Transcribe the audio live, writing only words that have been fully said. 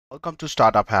Welcome to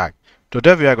Startup Hack.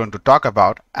 Today we are going to talk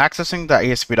about accessing the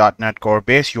ASP.NET Core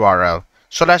base URL.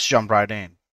 So let's jump right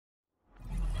in.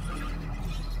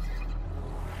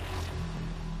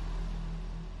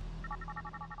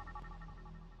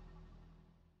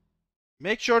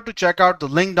 Make sure to check out the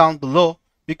link down below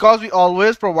because we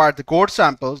always provide the code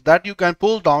samples that you can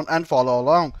pull down and follow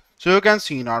along so you can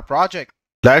see in our project.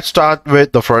 Let's start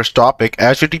with the first topic,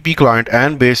 HTTP client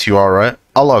and base URL,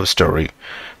 a love story.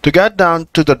 To get down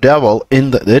to the devil in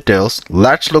the details,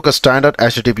 let's look at standard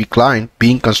HTTP client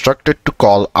being constructed to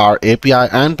call our API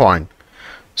endpoint.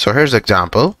 So here's the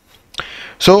example.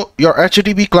 So your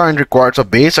HTTP client requires a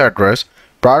base address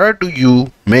prior to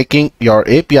you making your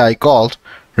API calls.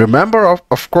 Remember,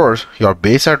 of course, your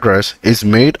base address is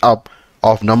made up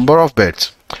of number of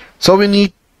bits. So we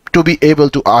need to be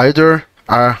able to either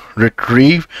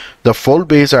retrieve the full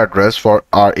base address for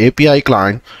our API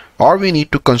client, or we need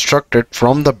to construct it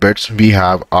from the bits we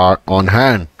have on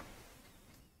hand.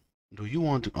 Do you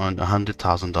want to earn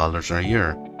 $100,000 a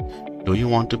year? Do you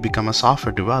want to become a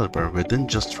software developer within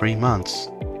just 3 months?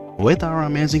 With our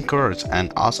amazing course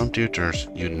and awesome tutors,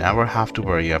 you never have to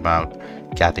worry about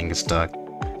getting stuck.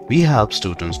 We help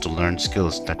students to learn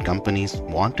skills that companies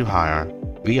want to hire.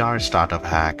 We are Startup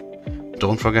Hack.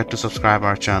 Don't forget to subscribe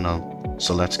our channel.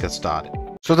 So let's get started.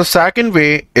 So the second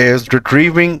way is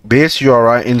retrieving base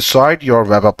URI inside your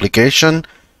web application,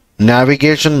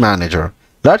 NavigationManager.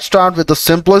 Let's start with the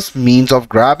simplest means of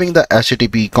grabbing the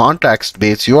HTTP context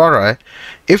base URI.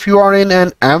 If you are in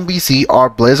an MVC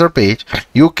or Blazor page,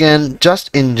 you can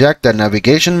just inject the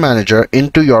NavigationManager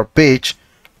into your page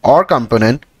or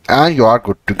component and you are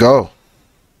good to go.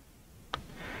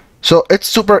 So it's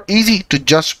super easy to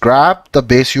just grab the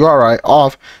base URI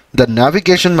of the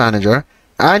NavigationManager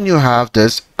and you have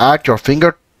this at your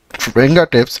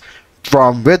fingertips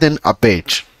from within a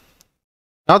page.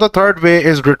 Now the third way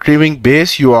is retrieving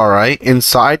base URI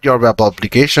inside your web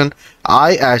application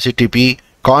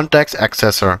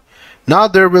IHttpContextAccessor. Now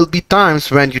there will be times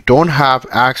when you don't have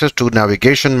access to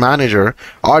NavigationManager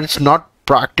or it's not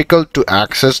practical to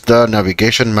access the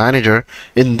NavigationManager.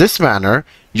 In this manner,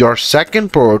 your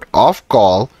second port of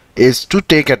call is to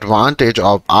take advantage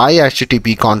of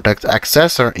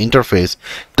IHttpContextAccessor interface.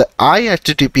 The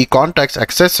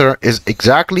IHttpContextAccessor is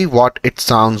exactly what it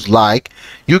sounds like.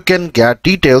 You can get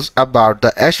details about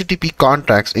the HTTP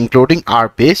context including our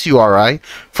base URI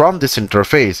from this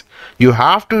interface. You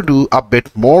have to do a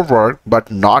bit more work but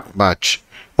not much.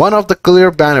 One of the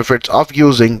clear benefits of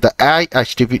using the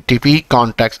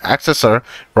IHttpContextAccessor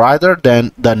rather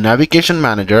than the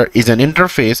NavigationManager is an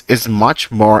interface is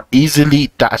much more easily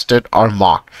tested or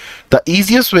mocked. The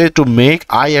easiest way to make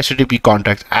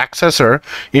IHttpContextAccessor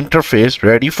interface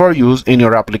ready for use in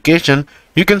your application,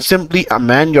 you can simply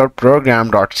amend your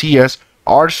program.cs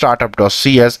or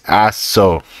startup.cs as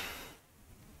so.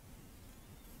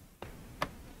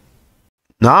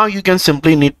 Now you can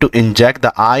simply need to inject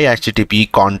the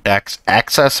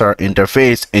IHttpContextAccessor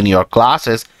interface in your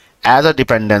classes as a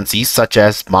dependency such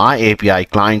as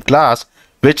myAPIClient class,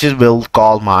 which will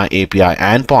call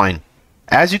myAPIEndpoint.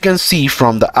 As you can see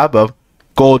from the above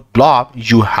code blob,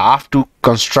 you have to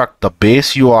construct the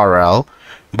base URL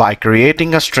by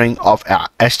creating a string of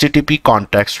HTTP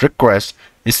context request,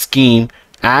 scheme,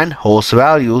 and host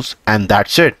values, and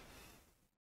that's it.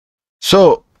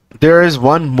 So there is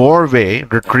one more way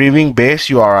retrieving base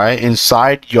URI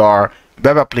inside your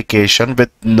web application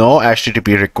with no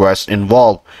HTTP request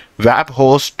involved. Web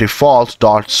host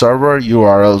defaults.server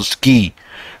URLs key.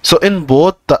 So in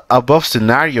both the above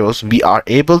scenarios, we are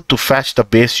able to fetch the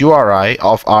base URI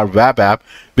of our web app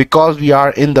because we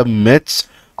are in the midst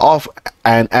of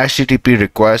an HTTP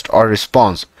request or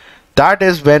response. That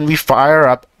is when we fire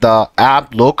up the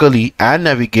app locally and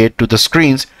navigate to the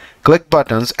screens, click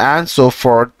buttons and so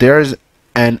forth. There is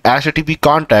an HTTP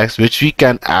context which we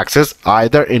can access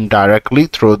either indirectly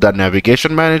through the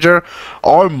NavigationManager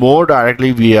or more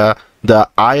directly via the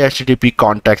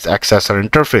IHttpContextAccessor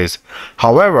interface.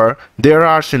 However, there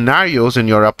are scenarios in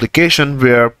your application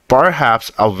where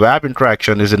perhaps a web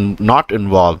interaction is not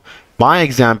involved. My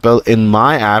example, in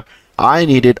my app, I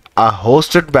needed a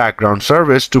hosted background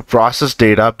service to process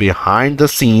data behind the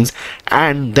scenes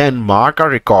and then mark a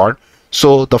record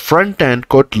so the front end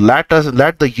could let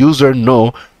the user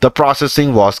know the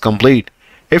processing was complete.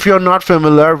 If you're not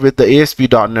familiar with the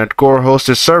ASP.NET Core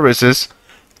hosted services,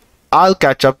 I'll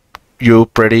catch up you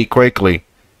pretty quickly.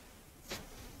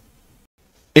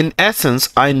 In essence,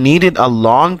 I needed a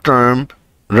long-term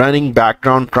running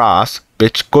background task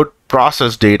which could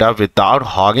process data without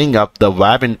hogging up the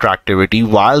web interactivity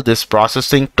while this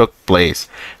processing took place.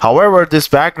 However, this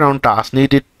background task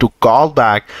needed to call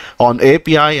back on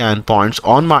API endpoints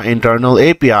on my internal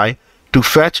API to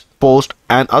fetch, post,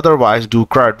 and otherwise do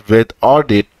CRUD with or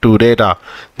to data.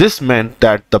 This meant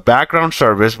that the background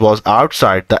service was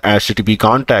outside the HTTP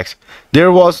context.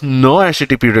 There was no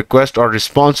HTTP request or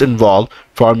response involved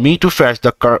for me to fetch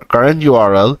the current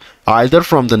URL either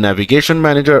from the Navigation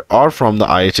Manager or from the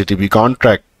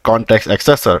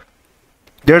IHttpContextAccessor.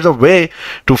 There's a way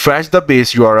to fetch the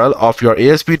base URL of your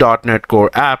ASP.NET Core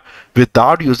app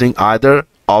without using either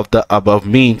of the above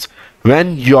means.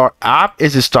 When your app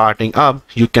is starting up,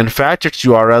 you can fetch its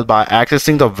URL by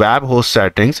accessing the web host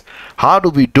settings. How do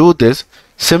we do this?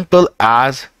 Simple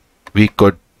as we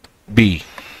could be.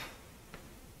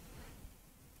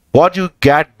 What you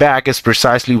get back is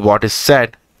precisely what is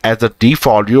set as the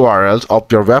default URLs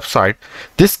of your website.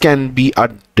 This can be a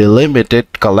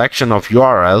delimited collection of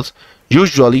URLs,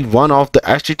 usually one of the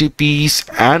HTTPs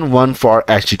and one for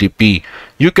HTTP.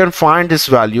 You can find this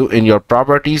value in your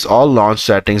properties or launch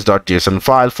settings.json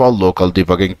file for local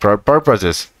debugging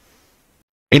purposes.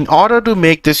 In order to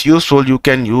make this useful, you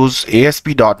can use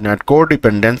ASP.NET Core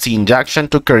dependency injection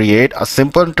to create a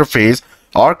simple interface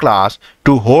or class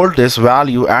to hold this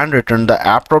value and return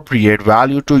the appropriate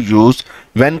value to use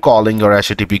when calling your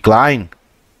HTTP client.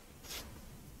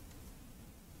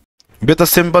 With a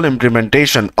simple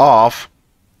implementation of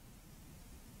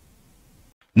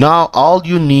now all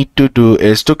you need to do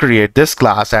is to create this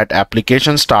class at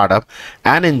application startup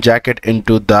and inject it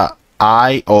into the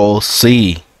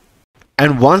IOC.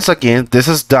 And once again this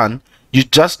is done, you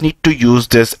just need to use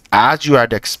this as you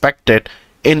had expected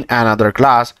in another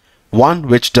class, one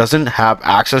which doesn't have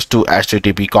access to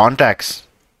HTTP context.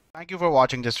 Thank you for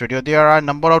watching this video. There are a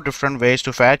number of different ways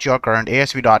to fetch your current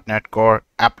ASP.NET Core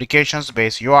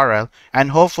applications-based URL, and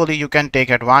hopefully you can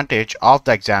take advantage of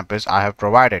the examples I have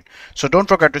provided. So don't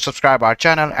forget to subscribe our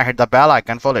channel and hit the bell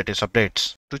icon for latest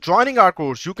updates. To joining our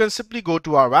course, you can simply go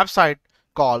to our website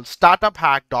called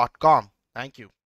startuphack.com. Thank you.